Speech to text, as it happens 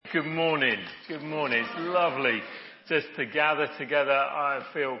Good morning. Good morning. It's lovely just to gather together. I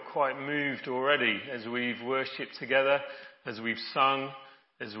feel quite moved already as we've worshipped together, as we've sung,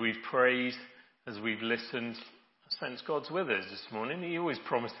 as we've prayed, as we've listened. I sense God's with us this morning. He always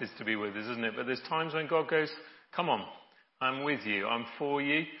promises to be with us, isn't it? But there's times when God goes, come on, I'm with you. I'm for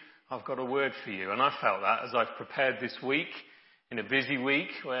you. I've got a word for you. And I felt that as I've prepared this week, in a busy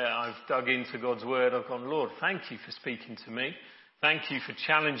week where I've dug into God's word. I've gone, Lord, thank you for speaking to me. Thank you for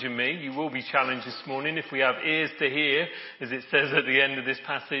challenging me. You will be challenged this morning. If we have ears to hear, as it says at the end of this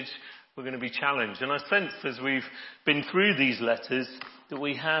passage, we're going to be challenged. And I sense as we've been through these letters that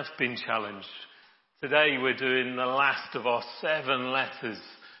we have been challenged. Today we're doing the last of our 7 letters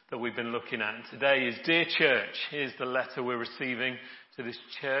that we've been looking at. And today is Dear Church. Here's the letter we're receiving to this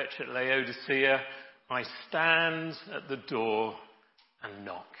church at Laodicea. I stand at the door and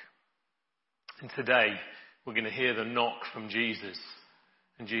knock. And today we're going to hear the knock from Jesus.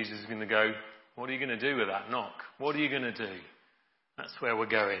 And Jesus is going to go, what are you going to do with that knock? What are you going to do? That's where we're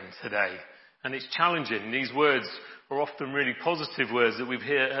going today. And it's challenging. These words are often really positive words that we've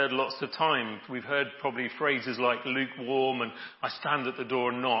heard lots of time. We've heard probably phrases like lukewarm and I stand at the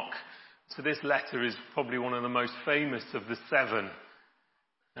door and knock. So this letter is probably one of the most famous of the 7.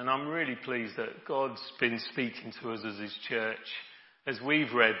 And I'm really pleased that God's been speaking to us as his church. As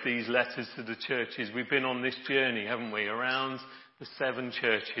we've read these letters to the churches, we've been on this journey, haven't we, around the 7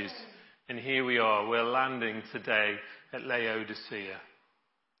 churches. And here we are, we're landing today at Laodicea.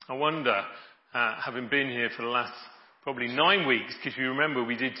 I wonder, having been here for the last probably 9 weeks, because you remember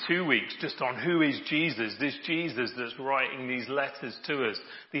we did 2 weeks just on who is Jesus, this Jesus that's writing these letters to us,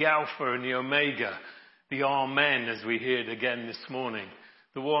 the Alpha and the Omega, the Amen, as we heard again this morning,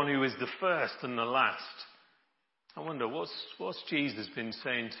 the one who is the first and the last. I wonder, what's Jesus been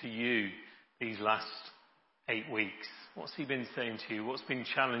saying to you these last 8 weeks? What's he been saying to you? What's been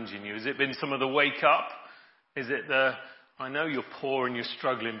challenging you? Has it been some of the wake up? Is it the, I know you're poor and you're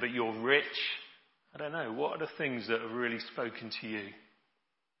struggling, but you're rich? I don't know. What are the things that have really spoken to you?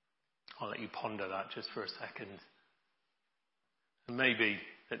 I'll let you ponder that just for a second. And maybe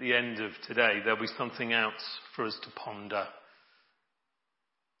at the end of today, there'll be something else for us to ponder.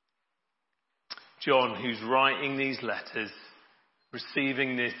 John, who's writing these letters,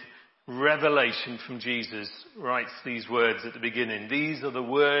 receiving this revelation from Jesus, writes these words at the beginning. These are the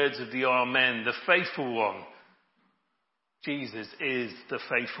words of the Amen, the faithful one. Jesus is the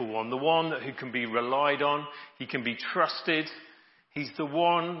faithful one, the one who can be relied on. He can be trusted. He's the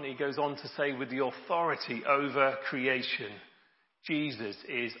one, he goes on to say, with the authority over creation. Jesus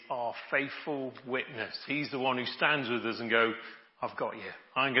is our faithful witness. He's the one who stands with us and goes, I've got you.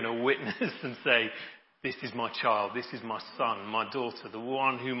 I'm going to witness and say, this is my child, this is my son, my daughter, the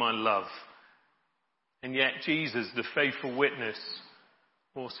one whom I love. And yet Jesus, the faithful witness,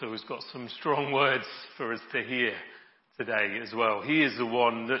 also has got some strong words for us to hear today as well. He is the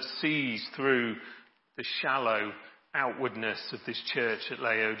one that sees through the shallow outwardness of this church at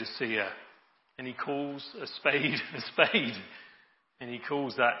Laodicea. And he calls a spade a spade. And he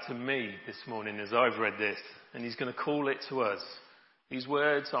calls that to me this morning as I've read this. And he's going to call it to us. These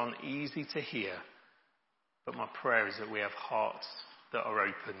words aren't easy to hear, but my prayer is that we have hearts that are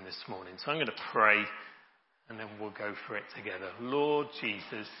open this morning. So I'm going to pray and then we'll go for it together. Lord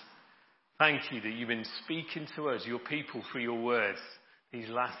Jesus, thank you that you've been speaking to us, your people, through your words these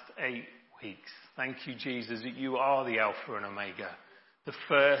last 8 weeks. Thank you, Jesus, that you are the Alpha and Omega, the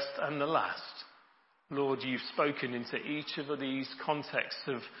first and the last. Lord, you've spoken into each of these contexts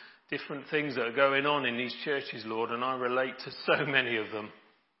of different things that are going on in these churches, Lord, and I relate to so many of them.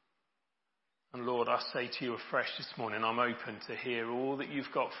 And Lord, I say to you afresh this morning, I'm open to hear all that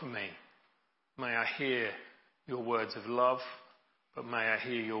you've got for me. May I hear your words of love, but may I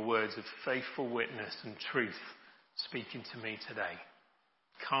hear your words of faithful witness and truth speaking to me today.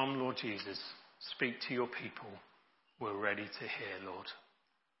 Come, Lord Jesus, speak to your people. We're ready to hear, Lord.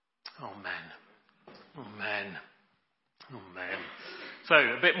 Amen. Amen. Amen. So,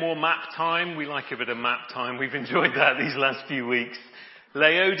 a bit more map time. We like a bit of map time. We've enjoyed that these last few weeks.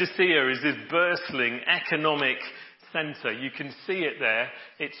 Laodicea is this bustling economic centre. You can see it there.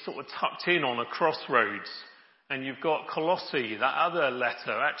 It's sort of tucked in on a crossroads. And you've got Colossae, that other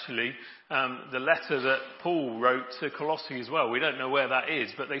letter, actually, the letter that Paul wrote to Colossae as well. We don't know where that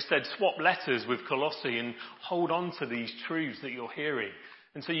is, but they said swap letters with Colossae and hold on to these truths that you're hearing.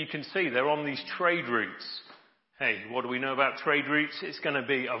 And so you can see they're on these trade routes. Hey, what do we know about trade routes? It's going to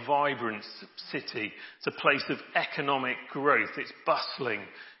be a vibrant city. It's a place of economic growth. It's bustling.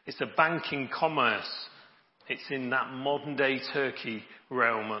 It's a banking commerce. It's in that modern day Turkey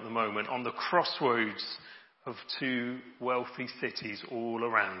realm at the moment, on the crossroads of two wealthy cities all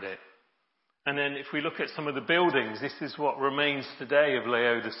around it. And then if we look at some of the buildings, this is what remains today of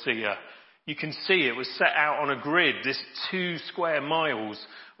Laodicea. You can see it was set out on a grid, this 2 square miles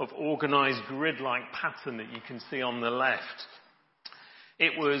of organised grid-like pattern that you can see on the left.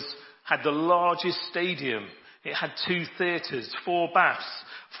 It had the largest stadium. It had 2 theatres, 4 baths,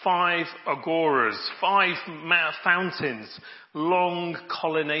 5 agoras, 5 fountains, long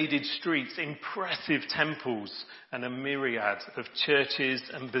colonnaded streets, impressive temples, and a myriad of churches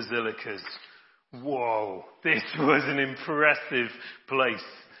and basilicas. Whoa, this was an impressive place.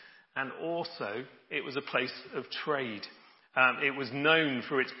 And also, it was a place of trade. It was known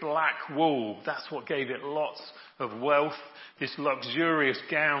for its black wool. That's what gave it lots of wealth. This luxurious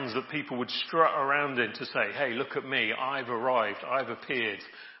gowns that people would strut around in to say, hey, look at me, I've arrived, I've appeared,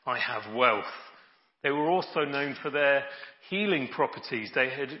 I have wealth. They were also known for their healing properties. They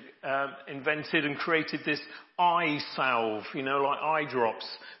had invented and created this eye salve, like eye drops,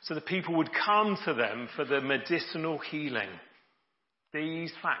 so that people would come to them for the medicinal healing.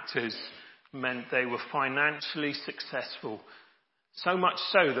 These factors meant they were financially successful. So much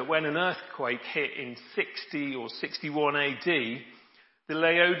so that when an earthquake hit in 60 or 61 AD, the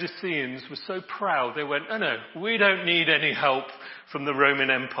Laodiceans were so proud they went, no, we don't need any help from the Roman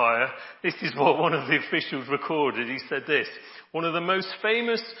Empire. This is what one of the officials recorded. He said this: one of the most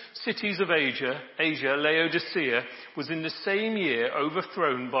famous cities of Asia, Laodicea, was in the same year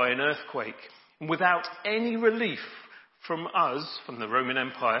overthrown by an earthquake, and without any relief from us, from the Roman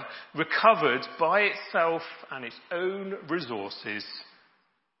Empire, recovered by itself and its own resources.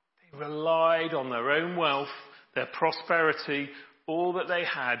 They relied on their own wealth, their prosperity, all that they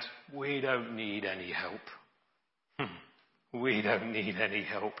had. We don't need any help. We don't need any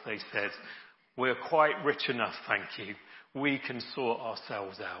help, they said. We're quite rich enough, thank you. We can sort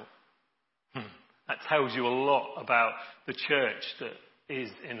ourselves out. That tells you a lot about the church that is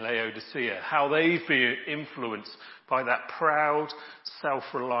in Laodicea, how they've been influenced by that proud,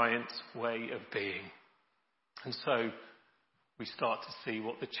 self-reliant way of being. And so we start to see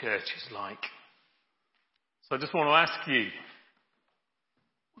what the church is like. So I just want to ask you,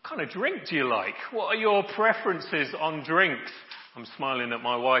 what kind of drink do you like? What are your preferences on drinks? I'm smiling at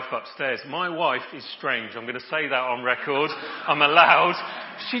my wife upstairs. My wife is strange. I'm going to say that on record. I'm allowed.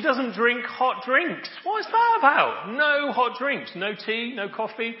 She doesn't drink hot drinks. What is that about? No hot drinks. No tea, no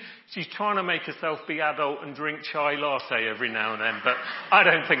coffee. She's trying to make herself be adult and drink chai latte every now and then, but I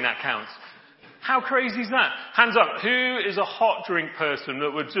don't think that counts. How crazy is that? Hands up. Who is a hot drink person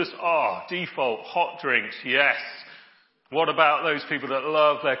that would just, default hot drinks? Yes. What about those people that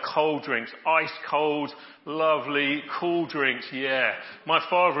love their cold drinks? Ice cold, lovely, cool drinks, yeah. My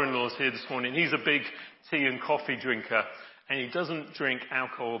father-in-law's here this morning. He's a big tea and coffee drinker, and he doesn't drink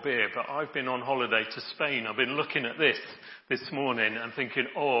alcohol or beer, but I've been on holiday to Spain. I've been looking at this morning and thinking,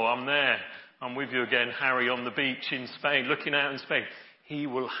 I'm there. I'm with you again, Harry, on the beach in Spain, looking out in Spain. He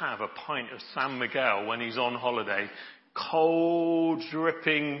will have a pint of San Miguel when he's on holiday. Cold,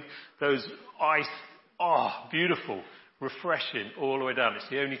 dripping, those ice, beautiful. Refreshing all the way down. It's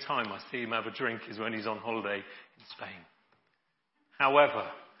the only time I see him have a drink is when he's on holiday in Spain. However,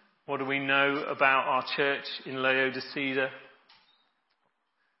 what do we know about our church in Laodicea?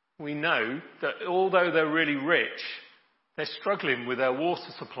 We know that although they're really rich, they're struggling with their water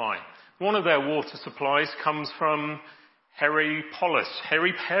supply. One of their water supplies comes from Hierapolis.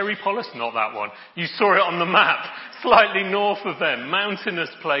 Hierapolis? Not that one. You saw it on the map. Slightly north of them. Mountainous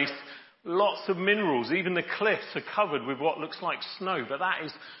place. Lots of minerals. Even the cliffs are covered with what looks like snow, but that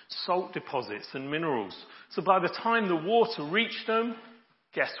is salt deposits and minerals. So by the time the water reached them,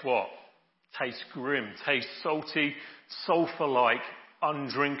 guess what? Tastes grim, tastes salty, sulfur-like,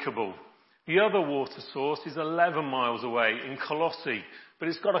 undrinkable. The other water source is 11 miles away in Colossae, but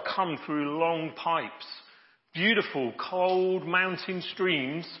it's got to come through long pipes. Beautiful, cold mountain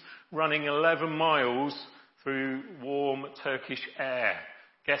streams running 11 miles through warm Turkish air.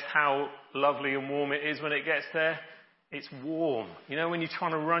 Guess how lovely and warm it is when it gets there? It's warm. You know when you're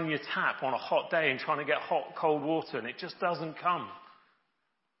trying to run your tap on a hot day and trying to get hot, cold water and it just doesn't come?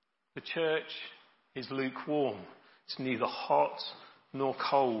 The church is lukewarm. It's neither hot nor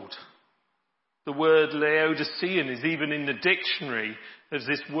cold. The word Laodicean is even in the dictionary. There's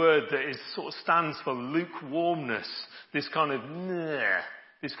this word that is sort of stands for lukewarmness. This kind of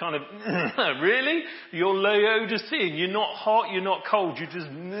This kind of, really? You're Laodicean. You're not hot, you're not cold, you're just,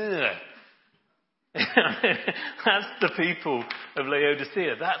 That's the people of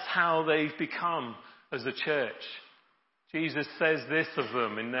Laodicea. That's how they've become as a church. Jesus says this of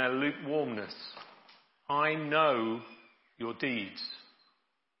them in their lukewarmness. I know your deeds.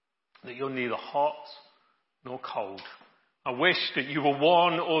 That you're neither hot nor cold. I wish that you were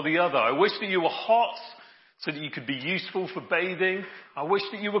one or the other. I wish that you were hot so that you could be useful for bathing. I wish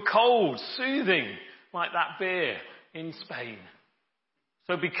that you were cold, soothing, like that beer in Spain.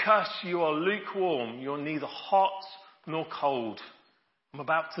 So because you are lukewarm, you're neither hot nor cold. I'm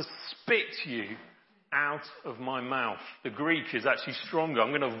about to spit you out of my mouth. The Greek is actually stronger. I'm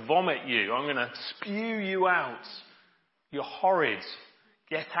going to vomit you. I'm going to spew you out. You're horrid.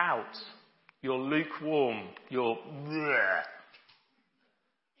 Get out. You're lukewarm. You're bleh.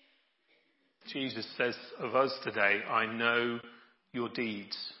 Jesus says of us today, I know your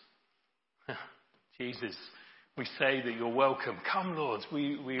deeds. Jesus, we say that you're welcome. Come, Lord,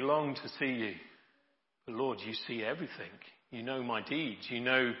 we long to see you. But Lord, you see everything. You know my deeds. You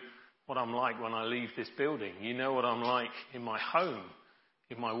know what I'm like when I leave this building. You know what I'm like in my home,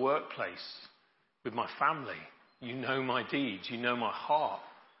 in my workplace, with my family. You know my deeds. You know my heart.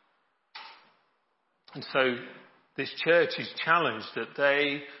 And so this church is challenged that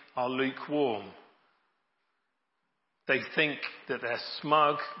they are lukewarm. They think that they're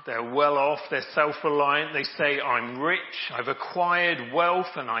smug, they're well off, they're self-reliant. They say, I'm rich, I've acquired wealth,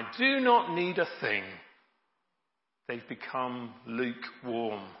 and I do not need a thing. They've become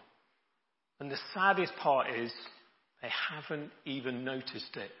lukewarm. And the saddest part is they haven't even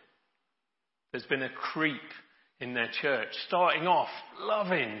noticed it. There's been a creep in their church, starting off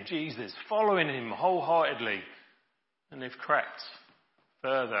loving Jesus, following him wholeheartedly, and they've crept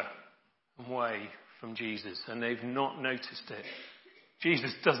further away from Jesus, and they've not noticed it.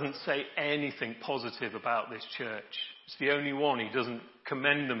 Jesus doesn't say anything positive about this church. It's the only one. He doesn't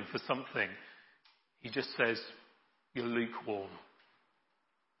commend them for something. He just says, you're lukewarm.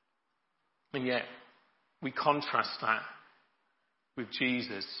 And yet, we contrast that with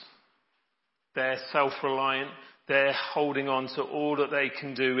Jesus. They're self-reliant. They're holding on to all that they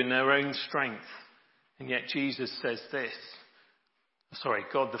can do in their own strength. And yet Jesus says this.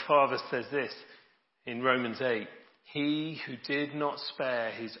 God the Father says this in Romans 8. He who did not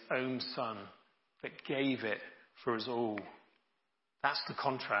spare his own son, but gave it for us all. That's the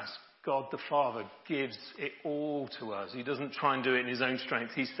contrast. God the Father gives it all to us. He doesn't try and do it in his own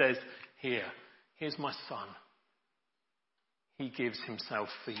strength. He says, here's my son. He gives himself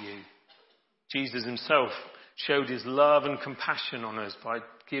for you. Jesus himself showed his love and compassion on us by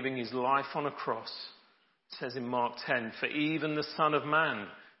giving his life on a cross. It says in Mark 10, for even the Son of Man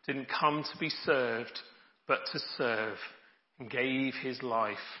didn't come to be served, but to serve, and gave his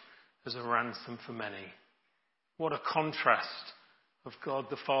life as a ransom for many. What a contrast of God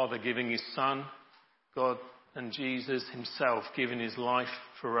the Father giving his Son, God and Jesus himself giving his life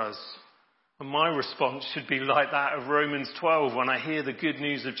for us. And my response should be like that of Romans 12 when I hear the good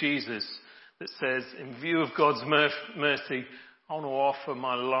news of Jesus that says, in view of God's mercy, I want to offer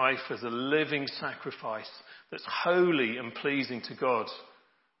my life as a living sacrifice that's holy and pleasing to God.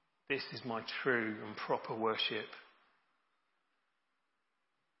 This is my true and proper worship.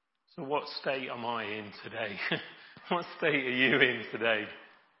 So what state am I in today? What state are you in today?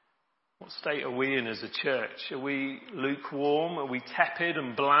 What state are we in as a church? Are we lukewarm? Are we tepid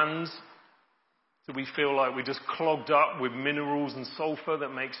and bland? Do we feel like we're just clogged up with minerals and sulfur that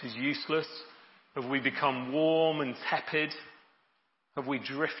makes us useless? Have we become warm and tepid? Have we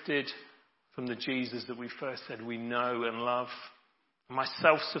drifted from the Jesus that we first said we know and love? Am I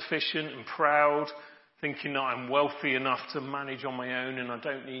self-sufficient and proud, thinking that I'm wealthy enough to manage on my own and I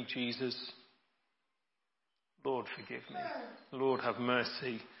don't need Jesus? Lord, forgive me. Lord, have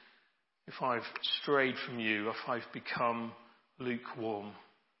mercy if I've strayed from you, if I've become lukewarm.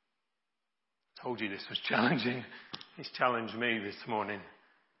 I told you this was challenging. He's challenged me this morning.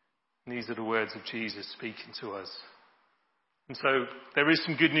 And these are the words of Jesus speaking to us. And so there is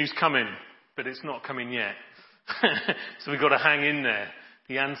some good news coming, but it's not coming yet. So we've got to hang in there.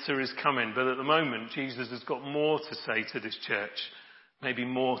 The answer is coming. But at the moment, Jesus has got more to say to this church. Maybe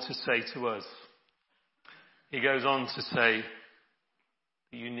more to say to us. He goes on to say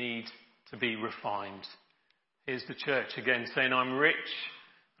that you need to be refined. Here's the church again saying, I'm rich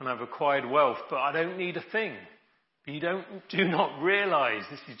and I've acquired wealth, but I don't need a thing. But you do not realize,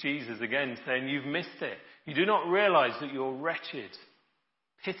 this is Jesus again saying, you've missed it. You do not realize that you're wretched,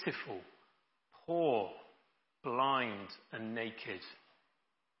 pitiful, poor, blind and naked.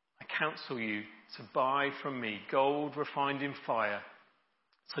 I counsel you to buy from me gold refined in fire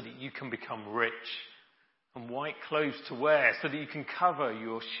so that you can become rich, and white clothes to wear so that you can cover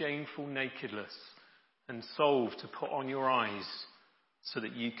your shameful nakedness, and salve to put on your eyes so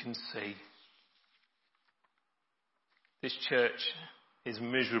that you can see. This church is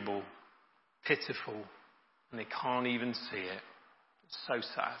miserable, pitiful, and they can't even see it. It's so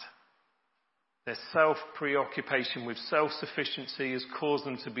sad. Their self-preoccupation with self-sufficiency has caused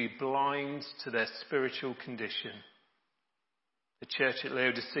them to be blind to their spiritual condition. The church at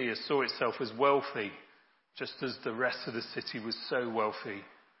Laodicea saw itself as wealthy, just as the rest of the city was so wealthy,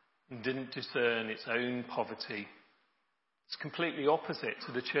 and didn't discern its own poverty. It's completely opposite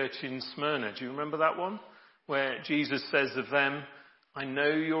to the church in Smyrna. Do you remember that one? Where Jesus says of them, I know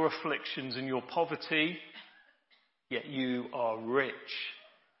your afflictions and your poverty, yet you are rich.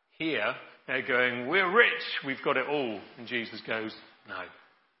 Here, they're going, we're rich, we've got it all. And Jesus goes, no,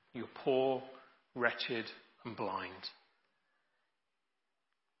 you're poor, wretched, and blind.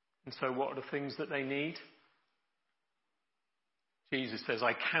 And so what are the things that they need? Jesus says,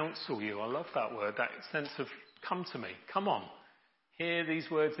 I counsel you. I love that word, that sense of come to me. Come on. Hear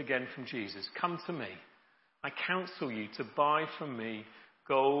these words again from Jesus. Come to me. I counsel you to buy from me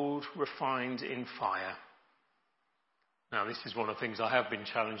gold refined in fire. Now, this is one of the things I have been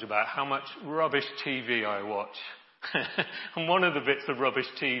challenged about, how much rubbish TV I watch. And one of the bits of rubbish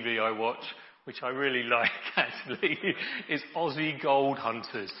TV I watch, which I really like actually, is Aussie Gold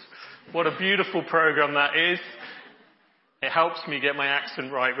Hunters. What a beautiful program that is. It helps me get my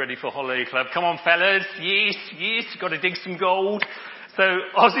accent right, ready for Holiday Club. Come on, fellas. Yes, got to dig some gold. So,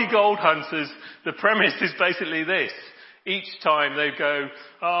 Aussie Gold Hunters, the premise is basically this. Each time they go,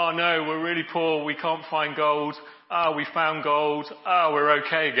 oh no, we're really poor, we can't find gold. We found gold. We're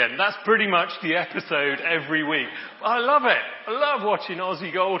okay again. That's pretty much the episode every week. I love it. I love watching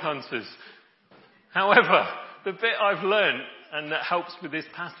Aussie Gold Hunters. However, the bit I've learned, and that helps with this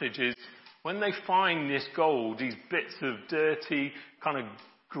passage, is when they find this gold, these bits of dirty, kind of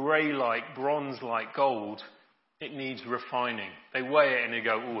grey-like, bronze-like gold, it needs refining. They weigh it and they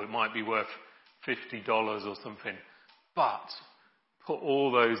go, it might be worth $50 or something. But put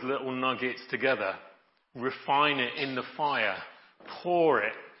all those little nuggets together, refine it in the fire, pour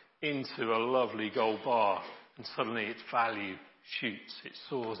it into a lovely gold bar, and suddenly its value shoots, it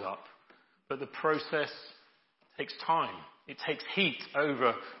soars up. But the process takes time. It takes heat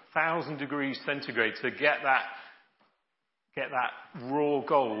over 1,000 degrees centigrade to get that raw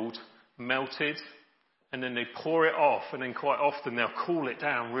gold melted, and then they pour it off, and then quite often they'll cool it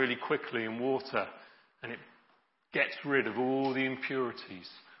down really quickly in water, and it gets rid of all the impurities.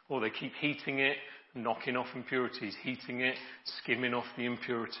 Or they keep heating it, knocking off impurities, heating it, skimming off the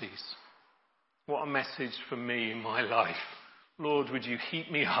impurities. What a message for me in my life. Lord, would you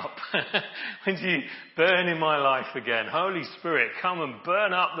heat me up? Would you burn in my life again? Holy Spirit, come and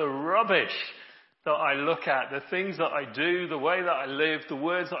burn up the rubbish that I look at, the things that I do, the way that I live, the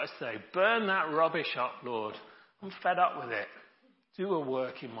words that I say. Burn that rubbish up, Lord. I'm fed up with it. Do a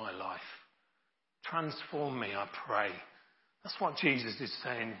work in my life. Transform me, I pray. That's what Jesus is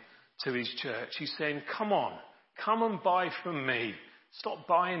saying to his church. He's saying, come on, come and buy from me. Stop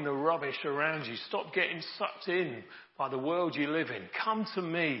buying the rubbish around you. Stop getting sucked in by the world you live in. Come to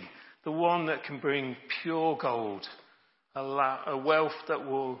me, the one that can bring pure gold, a wealth that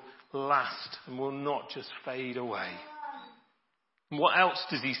will last and will not just fade away. And what else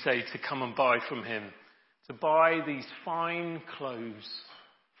does he say to come and buy from him? To buy these fine clothes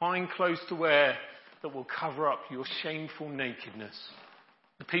to wear that will cover up your shameful nakedness.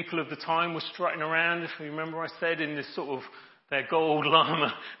 The people of the time were strutting around, if you remember I said, in this sort of their gold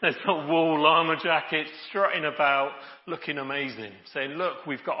llama, their sort of wool llama jackets, strutting about, looking amazing, saying, look,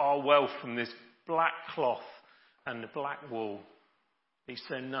 we've got our wealth from this black cloth and the black wool. He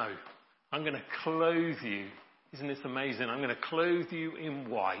said, no, I'm going to clothe you. Isn't this amazing? I'm going to clothe you in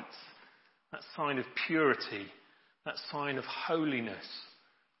white. That sign of purity, that sign of holiness,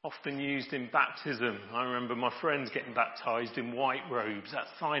 often used in baptism. I remember my friends getting baptized in white robes, that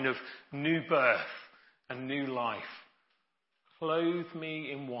sign of new birth and new life. Clothe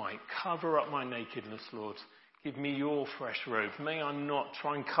me in white. Cover up my nakedness, Lord. Give me your fresh robe. May I not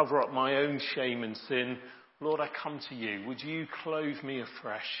try and cover up my own shame and sin. Lord, I come to you. Would you clothe me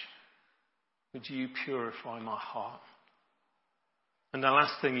afresh? Would you purify my heart? And the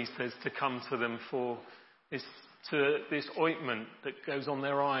last thing he says to come to them for is to this ointment that goes on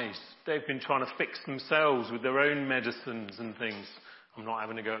their eyes. They've been trying to fix themselves with their own medicines and things. I'm not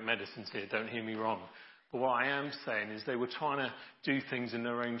having a go at medicines here, don't hear me wrong. But what I am saying is they were trying to do things in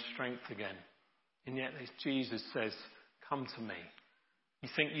their own strength again. And yet Jesus says, come to me. You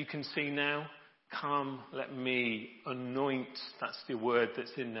think you can see now? Come, let me anoint. That's the word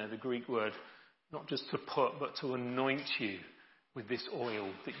that's in there, the Greek word. Not just to put, but to anoint you with this oil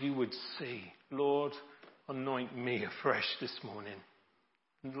that you would see. Lord, anoint me afresh this morning.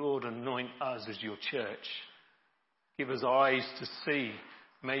 And Lord, anoint us as your church. Give us eyes to see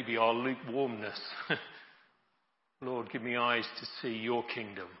maybe our lukewarmness. Lord, give me eyes to see your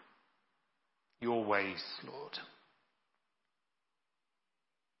kingdom. your ways, Lord.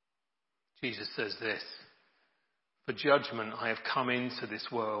 Jesus says this, for judgment I have come into this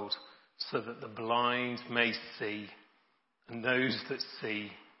world so that the blind may see, and those that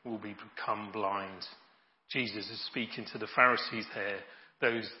see will become blind. Jesus is speaking to the Pharisees here,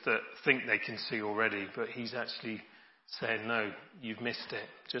 those that think they can see already, but he's actually saying, no, you've missed it.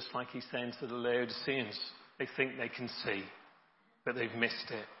 Just like he's saying to the Laodiceans, they think they can see, but they've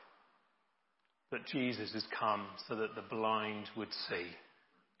missed it. But Jesus has come so that the blind would see.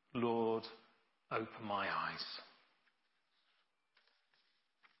 Lord, open my eyes.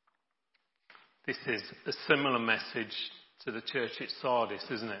 This is a similar message to the church at Sardis,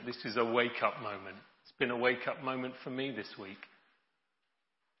 isn't it? This is a wake-up moment. It's been a wake-up moment for me this week.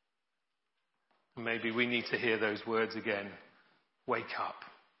 Maybe we need to hear those words again. Wake up.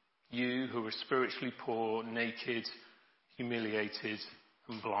 You who are spiritually poor, naked, humiliated,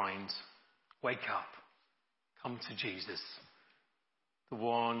 and blind. Wake up. Come to Jesus. The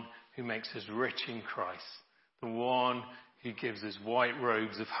one who makes us rich in Christ. The one who gives us white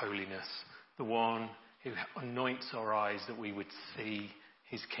robes of holiness. The one who anoints our eyes that we would see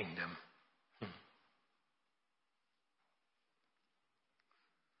his kingdom.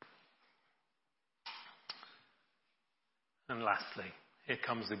 And lastly, here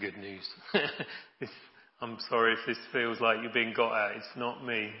comes the good news. I'm sorry if this feels like you're being got at. It's not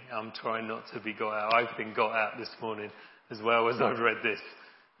me. I'm trying not to be got at. I've been got at this morning as well as I've read this.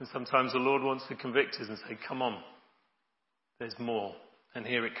 And sometimes the Lord wants to convict us and say, come on, there's more. And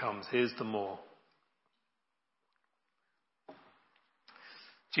here it comes. Here's the more.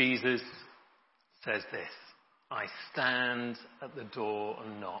 Jesus says this, I stand at the door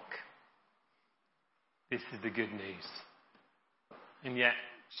and knock. This is the good news. And yet,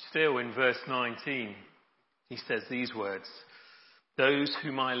 still in verse 19, he says these words, those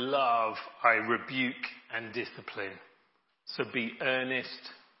whom I love, I rebuke and discipline. So be earnest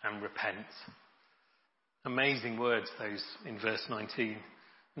and repent. Amazing words, those in verse 19.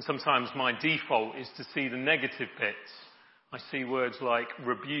 And sometimes my default is to see the negative bits. I see words like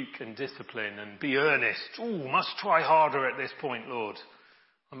rebuke and discipline and be earnest. Ooh, must try harder at this point, Lord.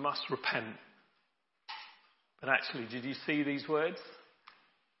 I must repent. But actually, did you see these words?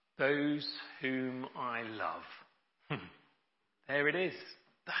 Those whom I love. There it is.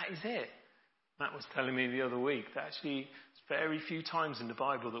 That is it. Matt was telling me the other week that actually it's very few times in the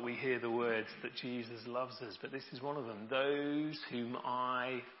Bible that we hear the words that Jesus loves us, but this is one of them. Those whom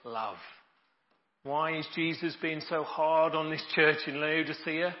I love. Why is Jesus being so hard on this church in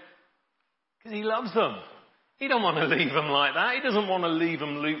Laodicea? Because he loves them. He don't want to leave them like that. He doesn't want to leave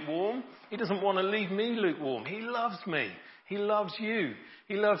them lukewarm. He doesn't want to leave me lukewarm. He loves me. He loves you.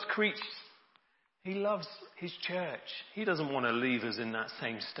 He loves creatures. He loves his church. He doesn't want to leave us in that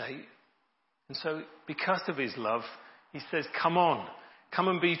same state. And so because of his love, he says, come on, come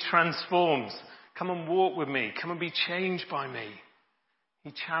and be transformed. Come and walk with me. Come and be changed by me.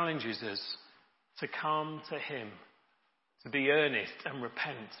 He challenges us to come to him, to be earnest and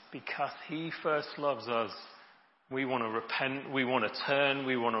repent because he first loves us. We want to repent. We want to turn.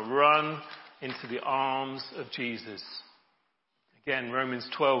 We want to run into the arms of Jesus. Again, Romans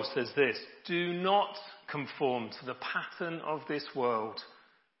 12 says this, do not conform to the pattern of this world,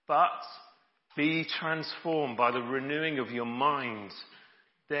 but be transformed by the renewing of your mind.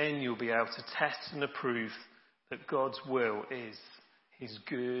 Then you'll be able to test and approve that God's will is his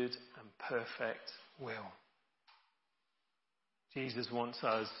good and perfect will. Jesus wants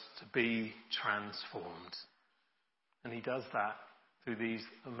us to be transformed. And he does that through these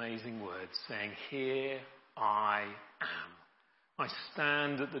amazing words, saying, here I am. I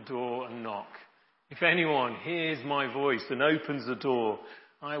stand at the door and knock. If anyone hears my voice and opens the door,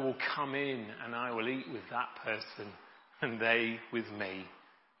 I will come in and I will eat with that person and they with me.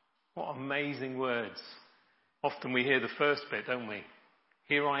 What amazing words. Often we hear the first bit, don't we?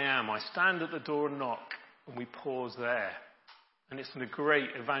 Here I am. I stand at the door and knock, and we pause there. And it's a great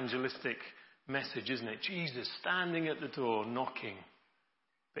evangelistic message, isn't it? Jesus standing at the door, knocking.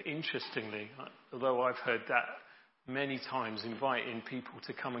 But interestingly, although I've heard that many times, inviting people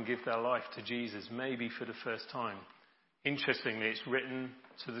to come and give their life to Jesus, maybe for the first time. Interestingly, it's written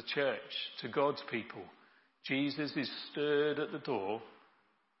to the church, to God's people. Jesus is stirred at the door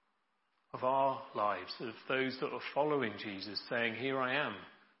of our lives, of those that are following Jesus, saying, here I am.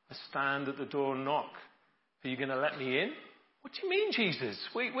 I stand at the door and knock. Are you going to let me in? What do you mean, Jesus?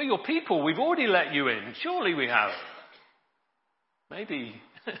 We're your people. We've already let you in. Surely we have. Maybe,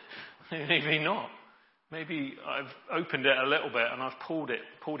 maybe not. Maybe I've opened it a little bit and I've pulled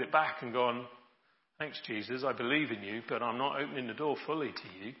it back and gone, thanks, Jesus, I believe in you, but I'm not opening the door fully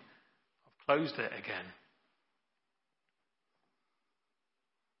to you. I've closed it again.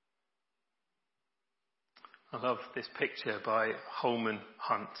 I love this picture by Holman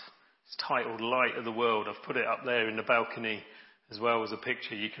Hunt. It's titled Light of the World. I've put it up there in the balcony as well as a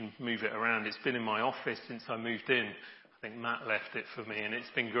picture. You can move it around. It's been in my office since I moved in. I think Matt left it for me, and it's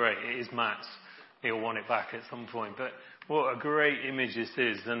been great. It is Matt's. He'll want it back at some point. But what a great image this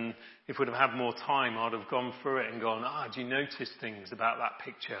is. And if we'd have had more time, I'd have gone through it and gone, do you notice things about that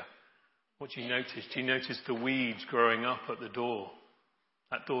picture? What do you notice? Do you notice the weeds growing up at the door?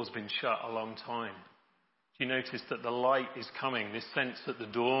 That door's been shut a long time. Do you notice that the light is coming? This sense that the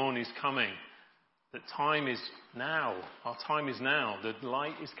dawn is coming. That time is now. Our time is now. The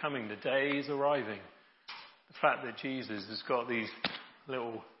light is coming. The day is arriving. The fact that Jesus has got these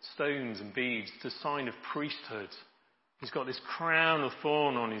little stones and beads, the sign of priesthood. He's got this crown of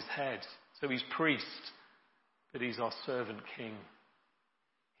thorn on his head. So he's priest, but he's our servant king.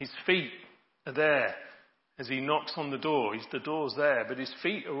 His feet are there as he knocks on the door. The door's there, but his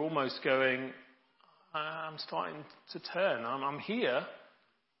feet are almost going, I'm starting to turn. I'm here,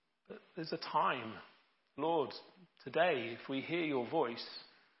 but there's a time. Lord, today, if we hear your voice,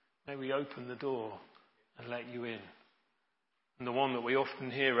 may we open the door and let you in. And the one that we often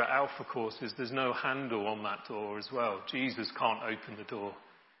hear at Alpha Course is there's no handle on that door as well. Jesus can't open the door.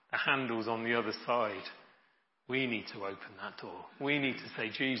 The handle's on the other side. We need to open that door. We need to say,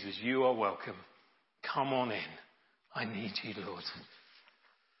 Jesus, you are welcome. Come on in. I need you, Lord.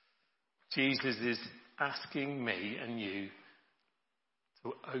 Jesus is asking me and you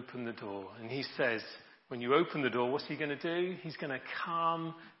to open the door. And he says, when you open the door, what's he going to do? He's going to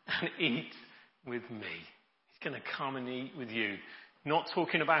come and eat with me. He's going to come and eat with you. Not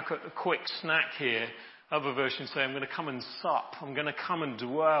talking about a quick snack here. Other versions say, I'm going to come and sup. I'm going to come and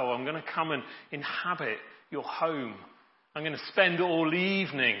dwell. I'm going to come and inhabit your home. I'm going to spend all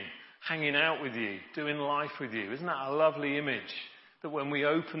evening hanging out with you, doing life with you. Isn't that a lovely image? That when we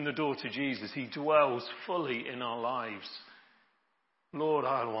open the door to Jesus, he dwells fully in our lives. Lord,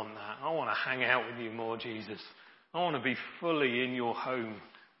 I want that. I want to hang out with you more, Jesus. I want to be fully in your home.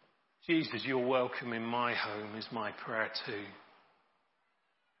 Jesus, you're welcome in my home is my prayer too.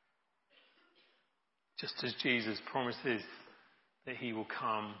 Just as Jesus promises that he will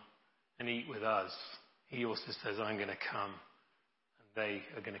come and eat with us, he also says, I'm going to come. They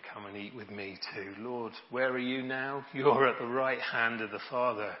are going to come and eat with me too. Lord, where are you now? You're at the right hand of the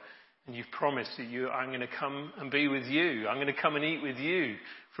Father. And you've promised that I'm going to come and be with you. I'm going to come and eat with you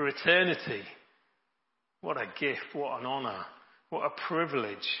for eternity. What a gift. What an honour. What a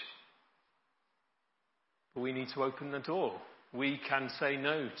privilege. But we need to open the door. We can say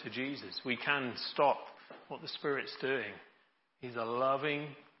no to Jesus. We can stop what the Spirit's doing. He's a loving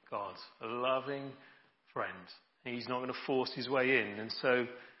God, a loving friend. He's not going to force his way in. And so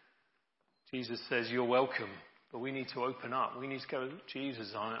Jesus says, you're welcome. But we need to open up. We need to go,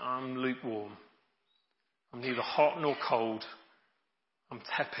 Jesus, I'm lukewarm. I'm neither hot nor cold. I'm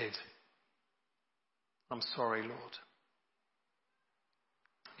tepid. I'm sorry, Lord.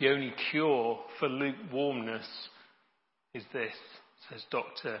 The only cure for lukewarmness is this, says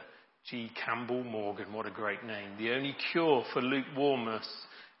Dr. G. Campbell Morgan. What a great name. The only cure for lukewarmness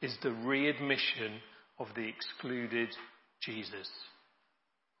is the readmission of the excluded Jesus.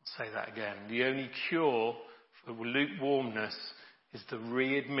 I'll say that again. The only cure for lukewarmness is the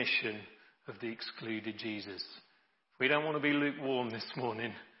readmission of the excluded Jesus. If we don't want to be lukewarm this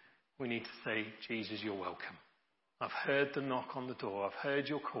morning, we need to say, Jesus, you're welcome. I've heard the knock on the door. I've heard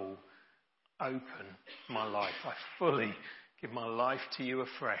your call. Open my life. I fully give my life to you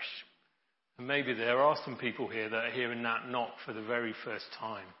afresh. And maybe there are some people here that are hearing that knock for the very first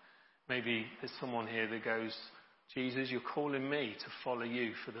time. Maybe there's someone here that goes, Jesus, you're calling me to follow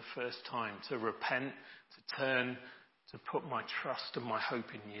you for the first time, to repent, to turn, to put my trust and my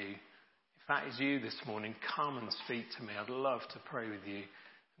hope in you. If that is you this morning, come and speak to me. I'd love to pray with you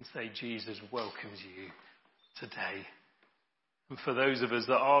and say, Jesus welcomes you today. And for those of us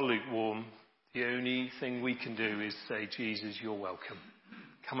that are lukewarm, the only thing we can do is say, Jesus, you're welcome.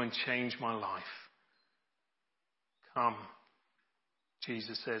 Come and change my life. Come.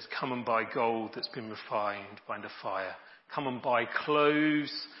 Jesus says, come and buy gold that's been refined by the fire. Come and buy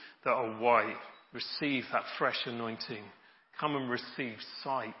clothes that are white. Receive that fresh anointing. Come and receive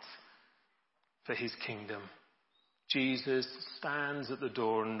sight for his kingdom. Jesus stands at the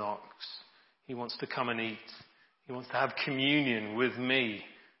door and knocks. He wants to come and eat. He wants to have communion with me.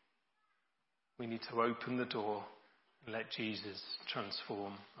 We need to open the door and let Jesus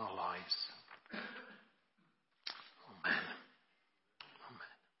transform our lives. Amen.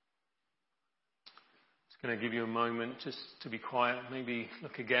 Going to give you a moment just to be quiet. Maybe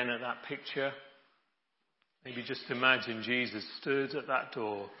look again at that picture. Maybe just imagine Jesus stood at that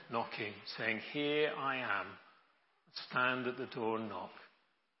door knocking, saying, "Here I am. Stand at the door and knock."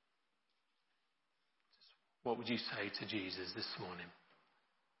 What would you say to Jesus this morning?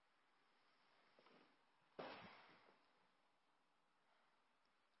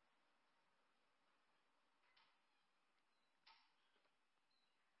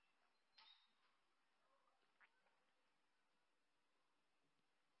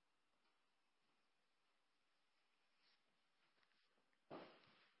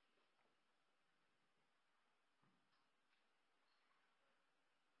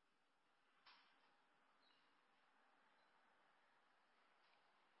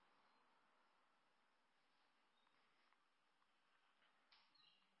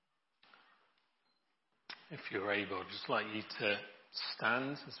 If you're able, I'd just like you to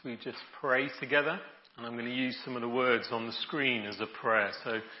stand as we just pray together. And I'm going to use some of the words on the screen as a prayer.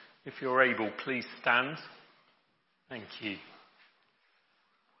 So if you're able, please stand. Thank you.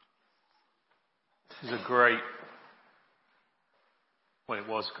 This is a great, well, it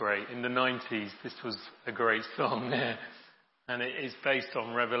was great. In the 90s, this was a great song there. And it is based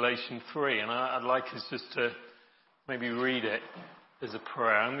on Revelation 3. And I'd like us just to maybe read it as a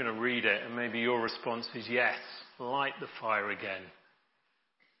prayer. I'm going to read it, and maybe your response is yes, light the fire again.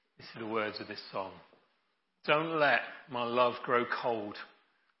 These are the words of this song. Don't let my love grow cold.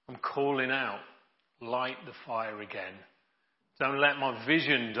 I'm calling out, light the fire again. Don't let my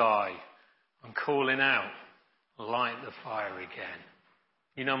vision die. I'm calling out, light the fire again.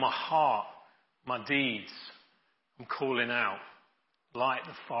 You know my heart, my deeds. I'm calling out, light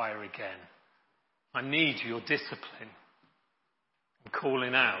the fire again. I need your discipline. I'm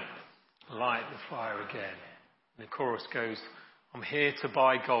calling out, light the fire again. And the chorus goes, I'm here to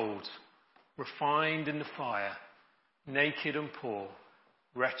buy gold, refined in the fire, naked and poor,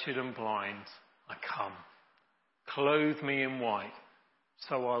 wretched and blind, I come. Clothe me in white,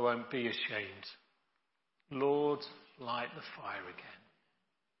 so I won't be ashamed. Lord, light the fire again.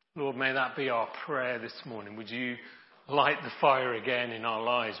 Lord, may that be our prayer this morning. Would you light the fire again in our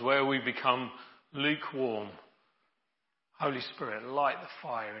lives, where we become lukewarm? Holy Spirit, light the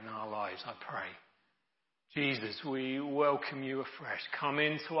fire in our lives, I pray. Jesus, we welcome you afresh. Come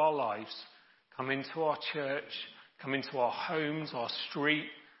into our lives. Come into our church. Come into our homes, our street.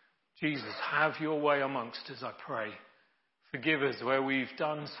 Jesus, have your way amongst us, I pray. Forgive us where we've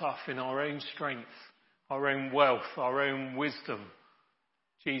done stuff in our own strength, our own wealth, our own wisdom.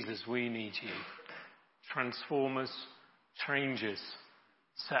 Jesus, we need you. Transform us, change us.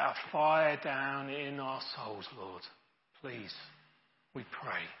 Set a fire down in our souls, Lord. Please, we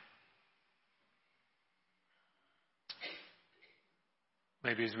pray.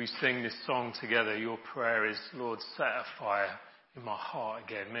 Maybe as we sing this song together, your prayer is, Lord, set a fire in my heart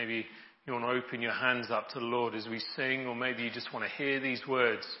again. Maybe you want to open your hands up to the Lord as we sing, or maybe you just want to hear these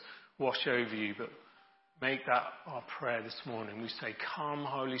words wash over you. But make that our prayer this morning. We say, come,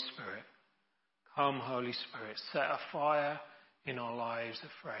 Holy Spirit. Come, Holy Spirit. Set a fire in our lives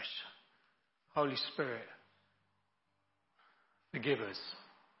afresh. Holy Spirit, forgive us.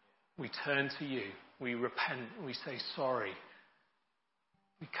 We turn to you. We repent. We say sorry.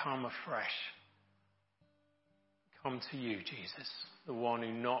 We come afresh. Come to you, Jesus, the one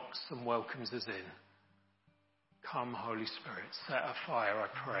who knocks and welcomes us in. Come, Holy Spirit, set a fire, I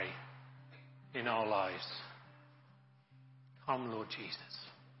pray, in our lives. Come, Lord Jesus.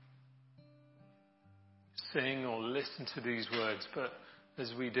 Sing or listen to these words, but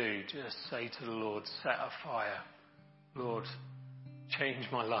as we do, just say to the Lord, set a fire. Lord, change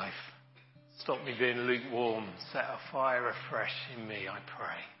my life. Stop me being lukewarm. Set a fire afresh in me, I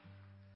pray.